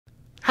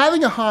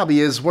Having a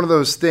hobby is one of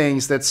those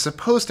things that's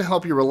supposed to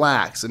help you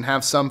relax and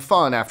have some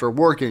fun after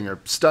working or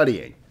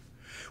studying.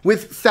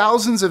 With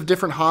thousands of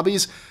different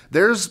hobbies,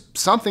 there's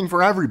something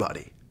for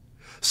everybody.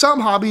 Some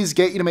hobbies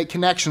get you to make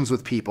connections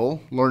with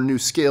people, learn new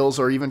skills,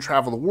 or even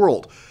travel the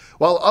world,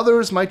 while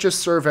others might just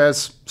serve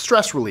as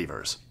stress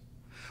relievers.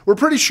 We're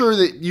pretty sure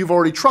that you've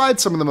already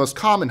tried some of the most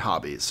common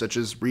hobbies, such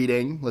as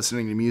reading,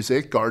 listening to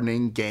music,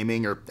 gardening,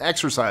 gaming, or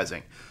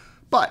exercising.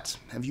 But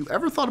have you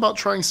ever thought about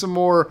trying some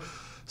more,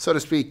 so to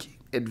speak,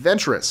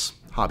 adventurous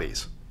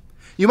hobbies?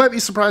 You might be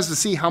surprised to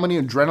see how many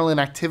adrenaline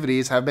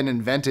activities have been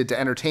invented to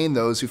entertain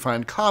those who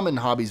find common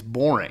hobbies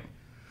boring.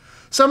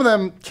 Some of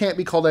them can't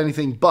be called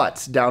anything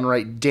but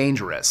downright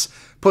dangerous,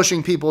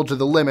 pushing people to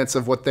the limits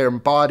of what their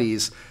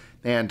bodies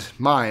and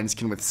minds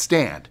can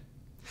withstand.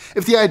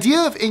 If the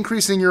idea of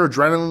increasing your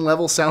adrenaline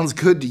level sounds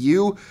good to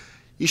you,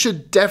 you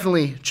should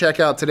definitely check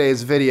out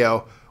today's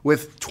video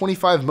with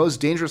 25 most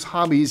dangerous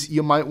hobbies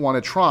you might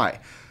want to try.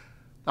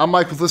 I'm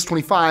Mike with List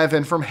 25,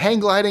 and from hang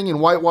gliding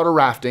and whitewater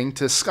rafting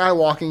to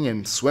skywalking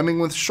and swimming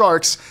with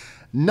sharks,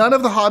 none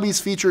of the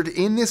hobbies featured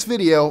in this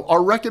video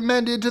are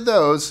recommended to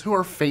those who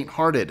are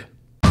faint-hearted.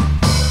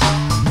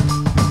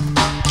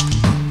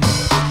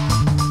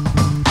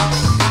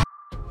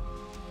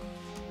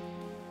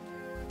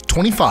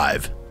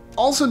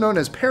 Also known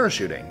as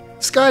parachuting,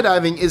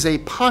 skydiving is a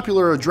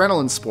popular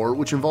adrenaline sport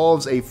which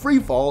involves a free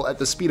fall at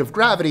the speed of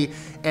gravity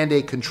and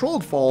a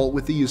controlled fall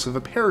with the use of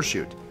a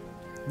parachute.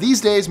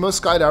 These days,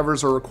 most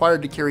skydivers are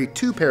required to carry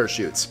 2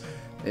 parachutes,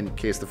 in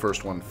case the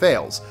first one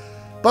fails.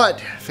 But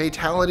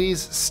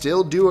fatalities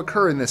still do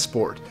occur in this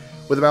sport,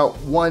 with about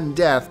 1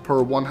 death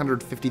per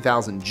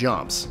 150,000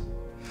 jumps.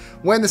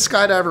 When the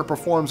skydiver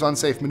performs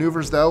unsafe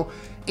maneuvers, though,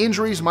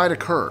 injuries might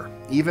occur,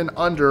 even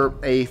under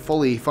a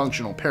fully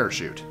functional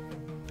parachute.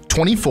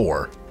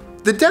 24.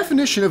 The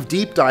definition of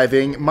deep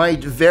diving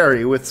might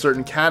vary with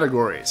certain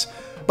categories.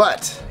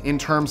 But in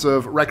terms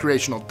of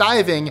recreational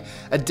diving,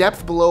 a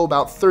depth below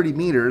about 30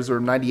 meters or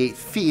 98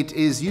 feet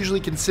is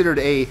usually considered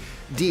a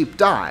deep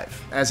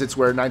dive, as it's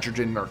where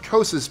nitrogen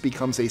narcosis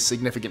becomes a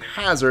significant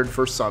hazard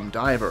for some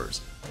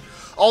divers.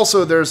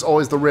 Also, there's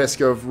always the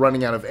risk of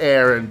running out of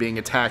air and being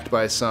attacked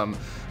by some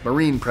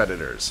marine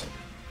predators.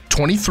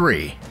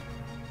 23.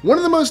 One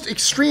of the most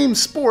extreme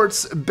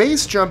sports,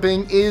 base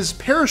jumping, is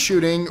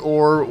parachuting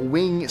or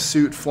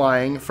wingsuit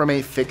flying from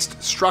a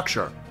fixed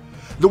structure.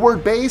 The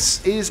word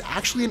base is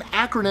actually an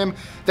acronym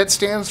that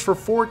stands for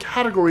 4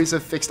 categories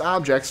of fixed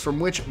objects from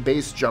which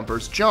base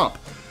jumpers jump: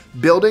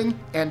 building,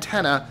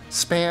 antenna,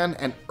 span,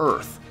 and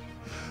earth.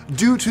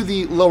 Due to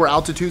the lower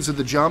altitudes of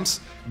the jumps,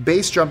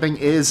 base jumping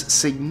is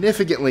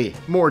significantly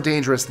more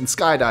dangerous than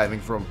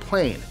skydiving from a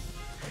plane.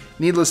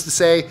 Needless to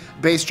say,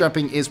 base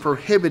jumping is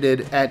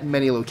prohibited at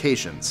many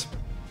locations.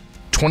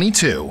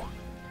 22.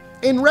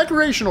 In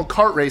recreational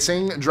kart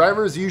racing,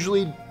 drivers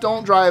usually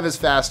don't drive as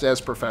fast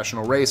as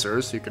professional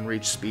racers, who can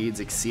reach speeds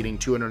exceeding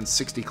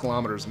 260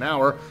 kilometers an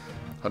hour,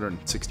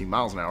 160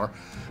 miles an hour,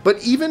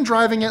 but even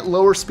driving at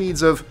lower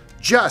speeds of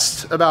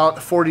just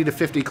about 40 to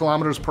 50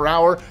 kilometers per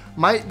hour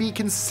might be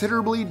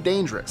considerably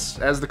dangerous,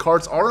 as the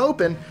karts are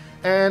open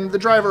and the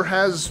driver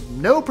has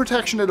no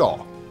protection at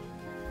all.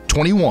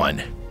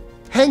 21.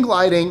 Hang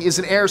gliding is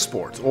an air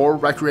sport, or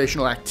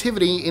recreational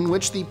activity in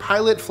which the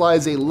pilot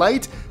flies a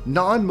light,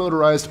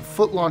 non-motorized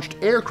foot-launched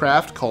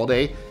aircraft called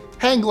a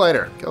hang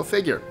glider, go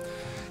figure.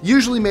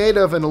 Usually made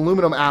of an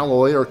aluminum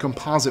alloy or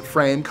composite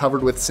frame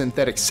covered with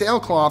synthetic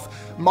sailcloth,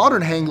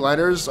 modern hang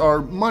gliders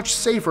are much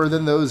safer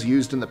than those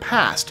used in the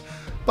past,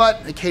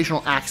 but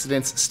occasional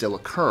accidents still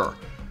occur.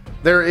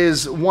 There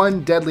is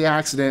 1 deadly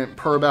accident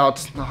per about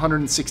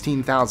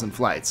 116,000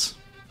 flights.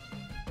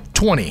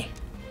 20.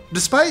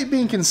 Despite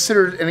being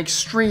considered an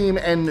extreme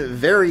and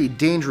very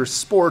dangerous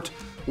sport,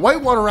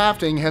 whitewater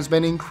rafting has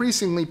been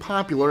increasingly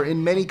popular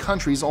in many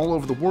countries all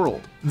over the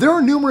world. There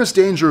are numerous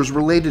dangers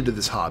related to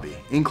this hobby,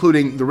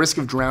 including the risk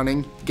of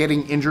drowning,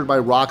 getting injured by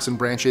rocks and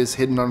branches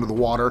hidden under the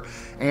water,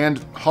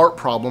 and heart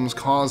problems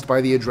caused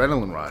by the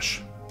adrenaline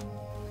rush.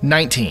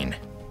 19.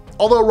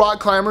 Although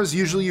rock climbers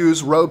usually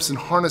use ropes and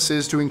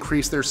harnesses to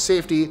increase their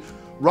safety,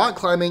 rock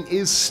climbing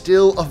is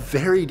still a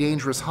very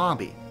dangerous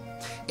hobby.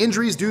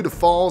 Injuries due to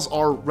falls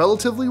are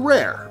relatively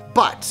rare,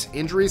 but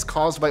injuries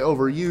caused by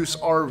overuse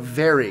are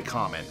very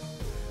common.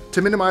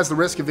 To minimize the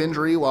risk of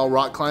injury while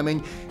rock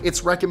climbing,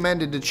 it's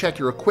recommended to check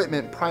your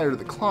equipment prior to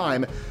the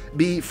climb,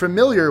 be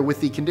familiar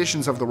with the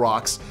conditions of the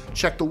rocks,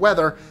 check the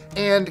weather,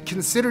 and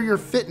consider your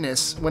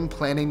fitness when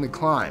planning the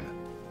climb.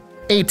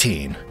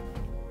 18.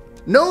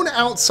 Known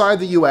outside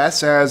the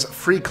US as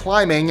free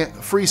climbing,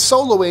 free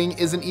soloing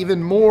is an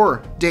even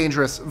more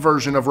dangerous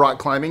version of rock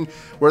climbing,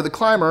 where the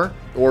climber,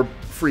 or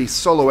free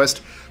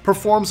soloist,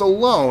 performs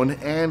alone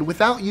and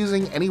without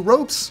using any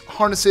ropes,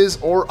 harnesses,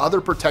 or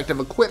other protective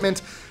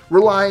equipment,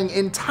 relying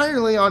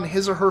entirely on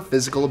his or her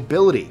physical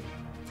ability.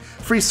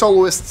 Free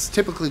soloists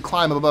typically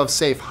climb above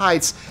safe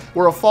heights,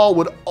 where a fall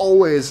would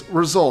always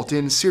result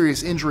in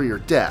serious injury or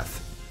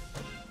death.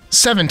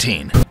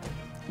 17.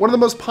 One of the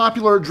most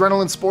popular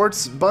adrenaline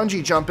sports,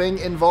 bungee jumping,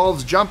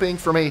 involves jumping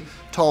from a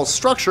tall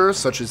structure,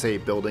 such as a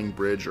building,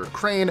 bridge, or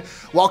crane,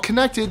 while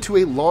connected to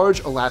a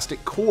large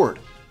elastic cord.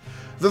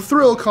 The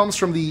thrill comes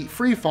from the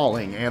free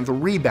falling and the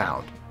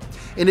rebound.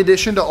 In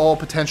addition to all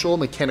potential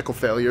mechanical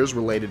failures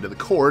related to the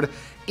cord,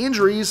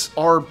 injuries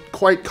are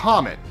quite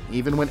common,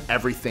 even when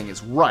everything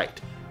is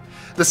right.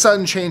 The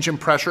sudden change in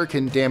pressure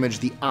can damage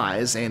the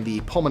eyes and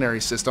the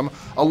pulmonary system,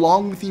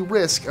 along with the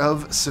risk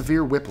of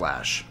severe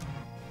whiplash.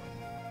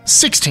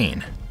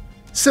 16.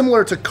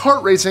 Similar to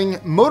kart racing,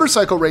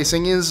 motorcycle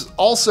racing is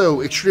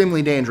also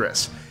extremely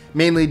dangerous,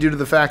 mainly due to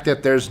the fact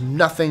that there's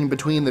nothing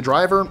between the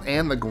driver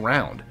and the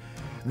ground.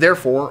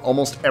 Therefore,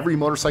 almost every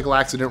motorcycle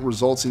accident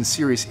results in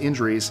serious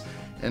injuries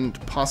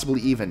and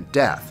possibly even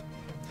death.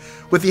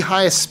 With the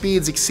highest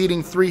speeds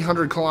exceeding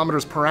 300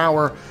 kilometers per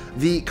hour,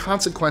 the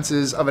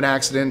consequences of an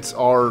accident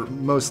are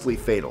mostly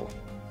fatal.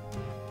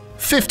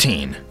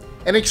 15.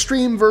 An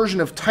extreme version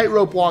of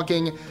tightrope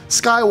walking,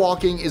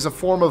 skywalking is a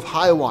form of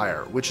high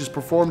wire, which is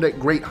performed at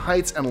great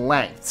heights and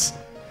lengths.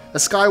 A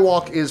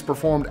skywalk is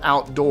performed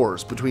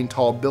outdoors, between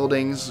tall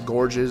buildings,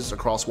 gorges,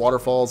 across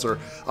waterfalls, or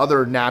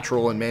other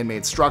natural and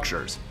man-made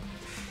structures.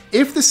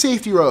 If the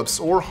safety ropes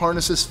or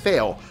harnesses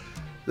fail,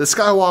 the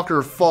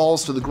skywalker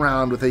falls to the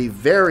ground with a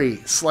very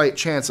slight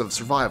chance of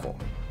survival.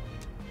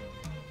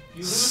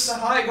 You lose the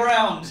high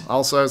ground!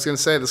 Also, I was going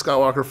to say the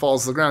skywalker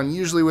falls to the ground,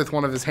 usually with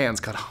one of his hands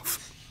cut off.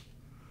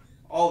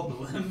 All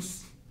the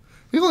limbs.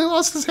 He only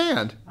lost his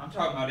hand. I'm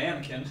talking about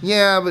Anakin.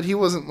 Yeah, but he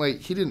wasn't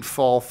he didn't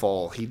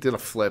fall. He did a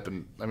flip,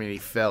 and he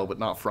fell, but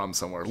not from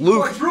somewhere. He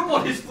Luke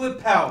quadrupled his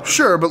flip power.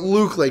 Sure, but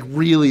Luke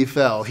really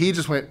fell. He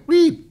just went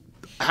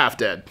half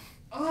dead.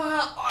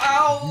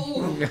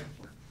 Ow!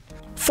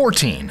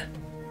 14.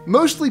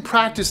 Mostly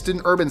practiced in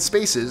urban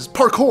spaces,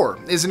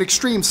 parkour is an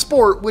extreme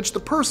sport which the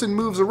person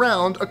moves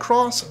around,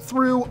 across,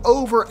 through,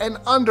 over, and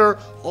under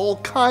all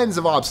kinds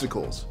of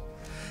obstacles.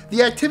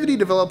 The activity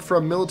developed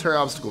from military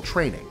obstacle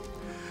training.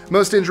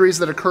 Most injuries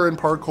that occur in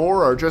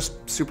parkour are just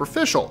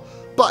superficial,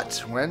 but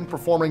when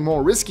performing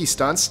more risky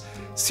stunts,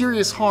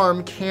 serious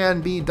harm can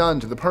be done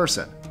to the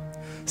person.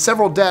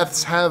 Several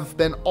deaths have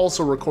been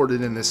also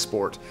recorded in this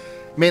sport,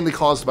 mainly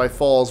caused by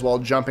falls while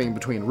jumping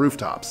between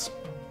rooftops.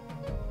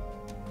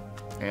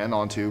 And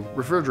onto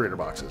refrigerator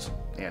boxes.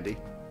 Andy.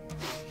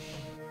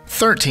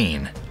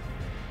 13.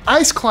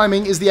 Ice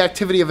climbing is the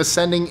activity of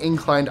ascending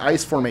inclined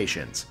ice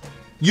formations.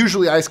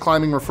 Usually ice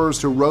climbing refers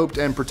to roped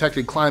and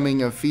protected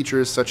climbing of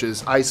features such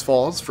as ice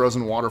falls,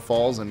 frozen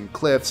waterfalls, and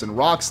cliffs and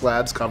rock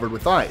slabs covered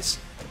with ice.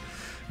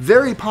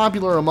 Very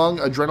popular among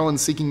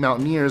adrenaline-seeking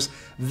mountaineers,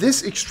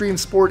 this extreme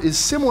sport is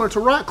similar to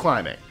rock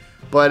climbing,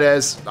 but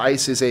as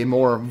ice is a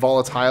more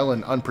volatile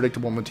and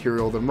unpredictable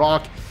material than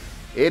rock,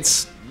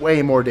 it's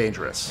way more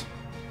dangerous.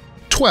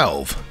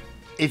 12.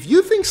 If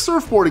you think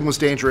surfboarding was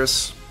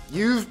dangerous,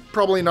 you've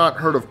probably not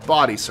heard of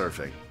body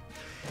surfing.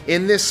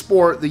 In this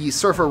sport, the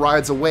surfer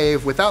rides a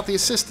wave without the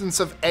assistance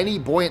of any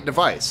buoyant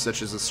device,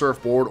 such as a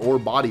surfboard or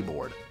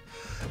bodyboard.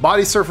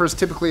 Body surfers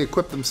typically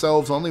equip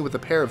themselves only with a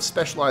pair of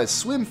specialized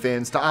swim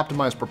fins to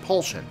optimize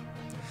propulsion.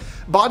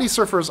 Body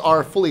surfers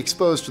are fully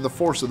exposed to the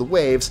force of the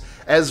waves,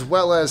 as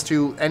well as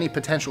to any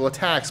potential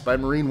attacks by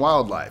marine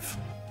wildlife.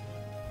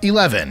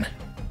 11.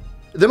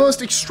 The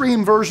most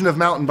extreme version of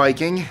mountain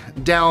biking,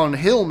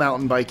 downhill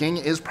mountain biking,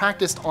 is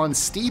practiced on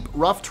steep,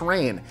 rough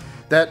terrain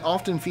that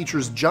often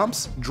features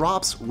jumps,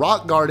 drops,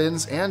 rock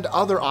gardens, and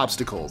other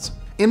obstacles.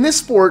 In this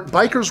sport,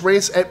 bikers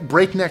race at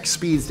breakneck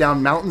speeds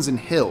down mountains and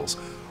hills,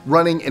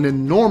 running an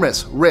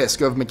enormous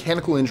risk of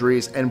mechanical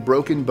injuries and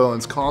broken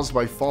bones caused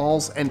by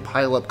falls and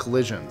pile-up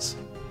collisions.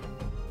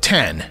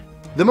 10.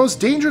 The most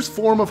dangerous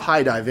form of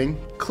high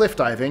diving, cliff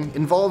diving,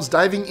 involves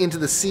diving into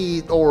the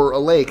sea or a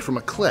lake from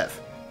a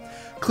cliff.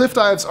 Cliff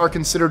dives are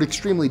considered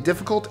extremely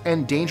difficult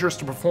and dangerous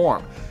to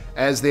perform,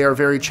 as they are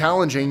very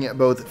challenging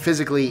both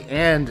physically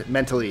and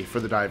mentally for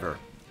the diver.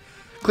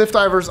 Cliff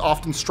divers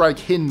often strike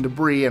hidden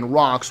debris and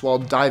rocks while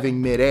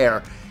diving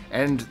mid-air,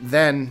 and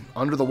then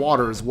under the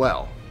water as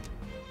well.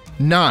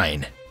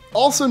 9.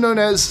 Also known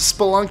as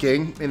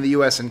spelunking in the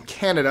US and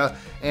Canada,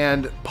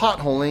 and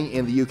potholing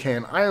in the UK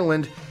and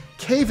Ireland,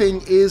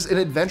 caving is an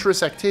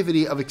adventurous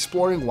activity of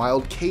exploring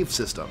wild cave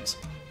systems.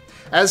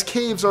 As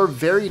caves are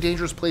very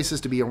dangerous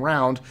places to be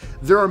around,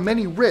 there are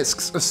many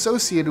risks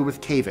associated with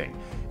caving,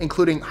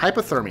 including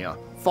hypothermia,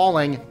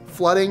 falling,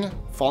 flooding,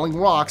 falling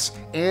rocks,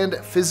 and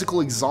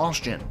physical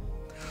exhaustion.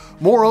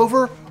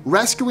 Moreover,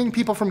 rescuing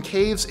people from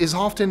caves is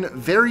often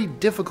very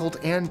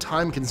difficult and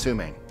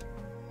time-consuming.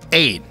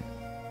 8.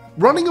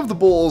 Running of the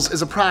bulls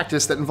is a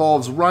practice that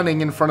involves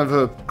running in front of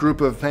a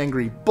group of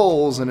angry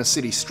bulls in a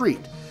city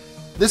street.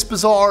 This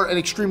bizarre and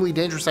extremely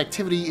dangerous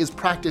activity is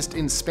practiced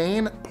in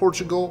Spain,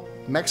 Portugal,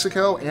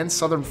 Mexico, and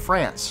southern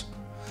France.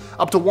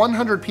 Up to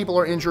 100 people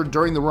are injured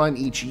during the run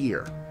each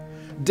year.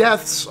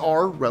 Deaths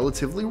are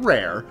relatively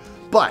rare,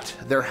 but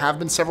there have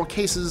been several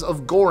cases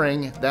of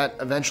goring that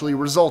eventually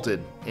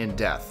resulted in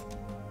death.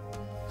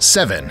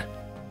 7.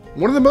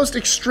 One of the most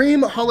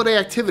extreme holiday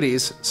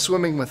activities,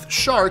 swimming with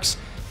sharks,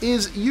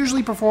 is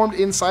usually performed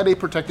inside a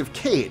protective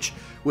cage,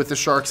 with the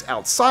sharks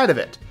outside of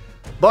it.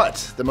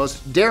 But the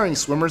most daring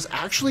swimmers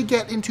actually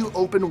get into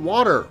open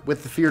water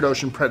with the feared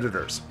ocean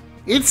predators.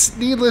 It's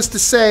needless to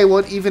say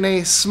what even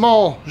a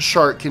small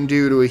shark can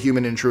do to a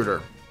human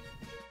intruder.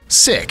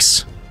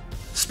 6,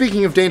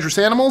 Speaking of dangerous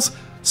animals,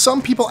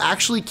 some people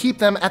actually keep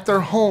them at their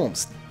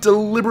homes,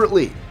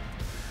 deliberately.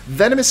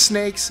 Venomous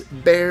snakes,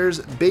 bears,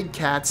 big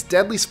cats,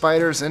 deadly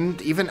spiders, and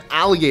even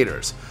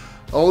alligators.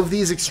 All of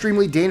these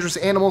extremely dangerous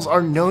animals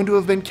are known to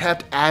have been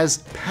kept as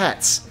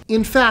pets.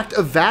 In fact,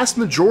 a vast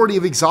majority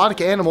of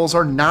exotic animals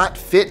are not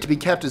fit to be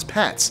kept as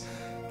pets,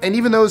 and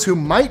even those who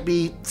might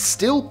be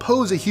still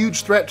pose a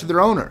huge threat to their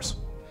owners.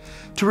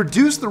 To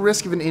reduce the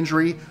risk of an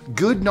injury,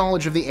 good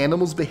knowledge of the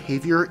animal's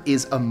behavior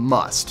is a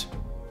must.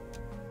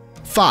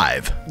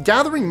 5,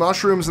 Gathering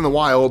mushrooms in the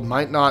wild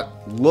might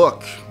not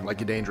look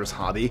like a dangerous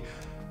hobby,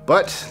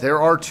 but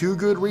there are 2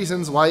 good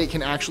reasons why it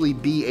can actually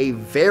be a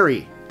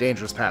very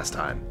dangerous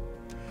pastime.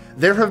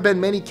 There have been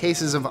many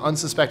cases of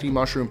unsuspecting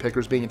mushroom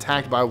pickers being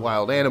attacked by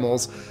wild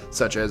animals,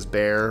 such as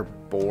bear,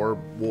 boar,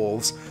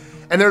 wolves,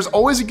 and there's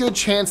always a good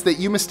chance that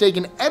you mistake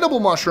an edible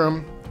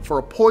mushroom for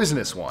a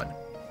poisonous one.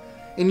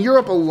 In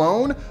Europe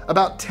alone,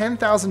 about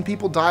 10,000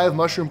 people die of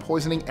mushroom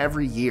poisoning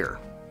every year.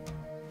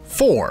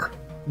 4,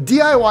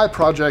 DIY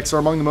projects are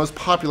among the most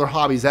popular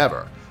hobbies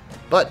ever,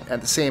 but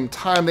at the same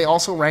time, they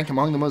also rank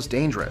among the most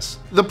dangerous.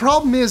 The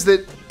problem is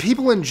that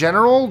people in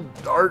general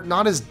are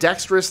not as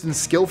dexterous and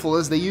skillful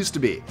as they used to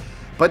be,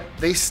 but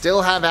they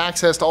still have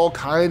access to all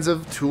kinds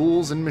of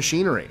tools and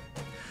machinery.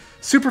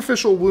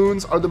 Superficial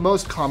wounds are the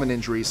most common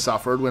injuries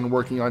suffered when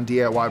working on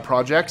DIY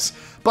projects,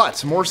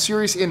 but more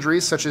serious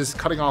injuries such as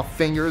cutting off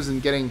fingers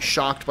and getting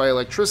shocked by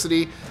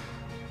electricity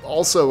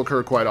also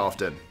occur quite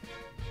often.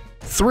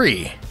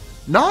 3,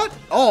 Not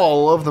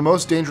all of the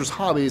most dangerous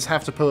hobbies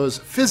have to pose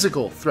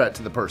physical threat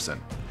to the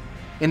person.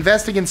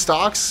 Investing in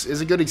stocks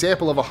is a good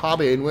example of a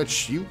hobby in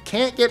which you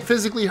can't get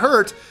physically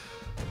hurt,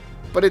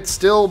 but it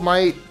still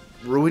might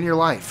ruin your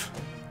life.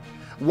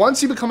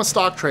 Once you become a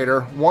stock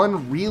trader,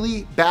 one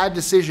really bad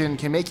decision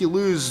can make you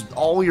lose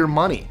all your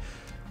money,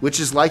 which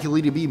is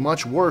likely to be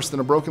much worse than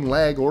a broken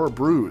leg or a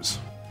bruise.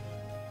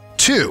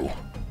 2,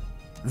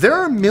 There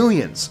are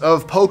millions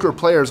of poker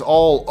players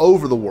all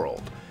over the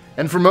world,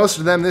 and for most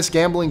of them, this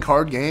gambling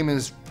card game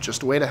is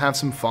just a way to have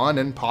some fun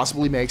and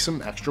possibly make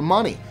some extra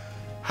money.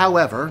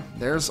 However,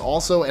 there's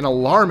also an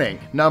alarming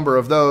number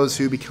of those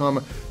who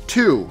become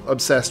too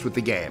obsessed with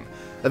the game,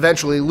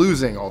 eventually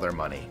losing all their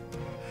money.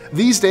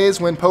 These days,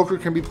 when poker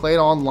can be played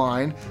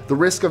online, the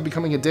risk of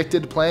becoming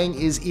addicted to playing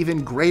is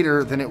even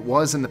greater than it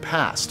was in the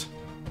past.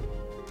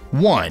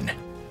 1,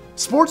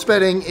 Sports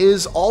betting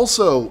is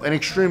also an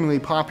extremely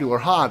popular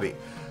hobby,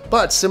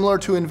 but similar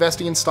to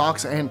investing in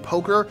stocks and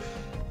poker,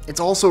 it's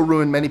also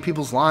ruined many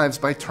people's lives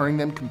by turning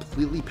them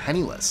completely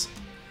penniless.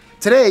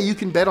 Today, you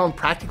can bet on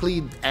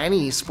practically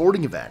any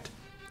sporting event.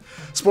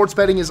 Sports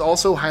betting is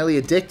also highly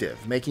addictive,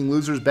 making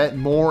losers bet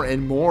more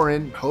and more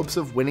in hopes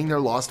of winning their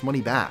lost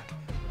money back.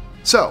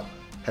 So,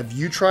 have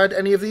you tried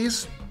any of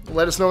these?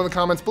 Let us know in the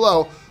comments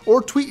below,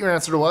 or tweet your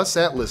answer to us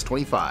at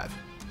list25.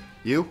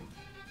 You?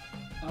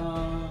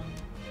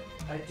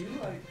 I do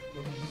like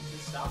looking into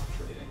stock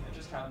trading. I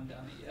just haven't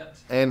done it yet.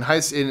 In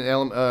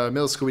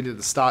middle school, we did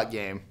the stock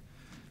game.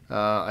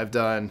 I've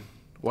done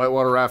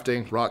whitewater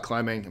rafting, rock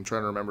climbing. I'm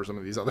trying to remember some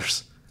of these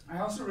others. I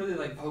also really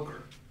like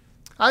poker.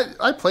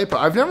 I play poker.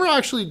 I've never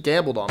actually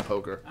gambled on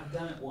poker. I've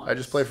done it once. I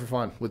just play for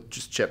fun with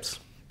just chips.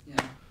 Yeah.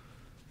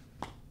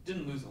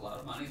 Didn't lose a lot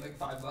of money, like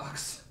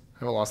 $5.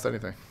 Haven't lost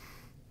anything.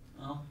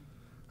 Well.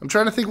 I'm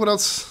trying to think what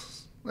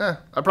else.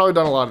 I've probably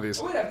done a lot of these.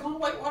 Oh wait, I've gone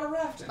whitewater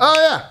rafting. Oh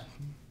yeah.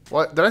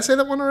 What did I say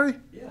that one already?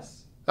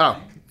 Yes. Oh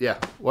yeah,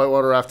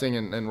 whitewater rafting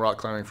and rock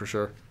climbing for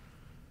sure.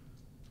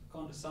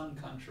 Gone to Sun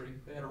Country.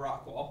 They had a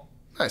rock wall.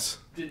 Nice.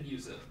 Didn't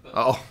use it, but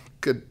Oh,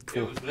 good. it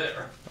Cool. was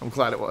there. I'm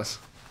glad it was.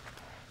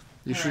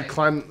 You should Alright.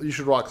 climb. You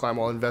should rock climb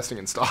while investing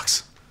in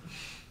stocks.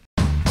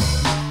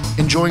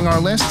 Enjoying our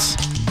lists?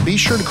 Be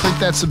sure to click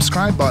that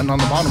subscribe button on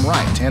the bottom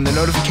right and the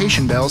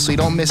notification bell so you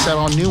don't miss out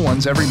on new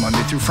ones every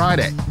Monday through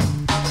Friday.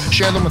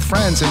 Share them with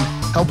friends and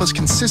help us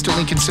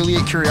consistently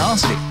conciliate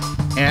curiosity.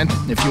 And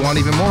if you want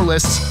even more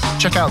lists,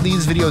 check out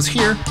these videos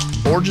here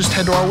or just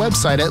head to our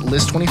website at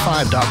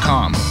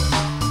list25.com.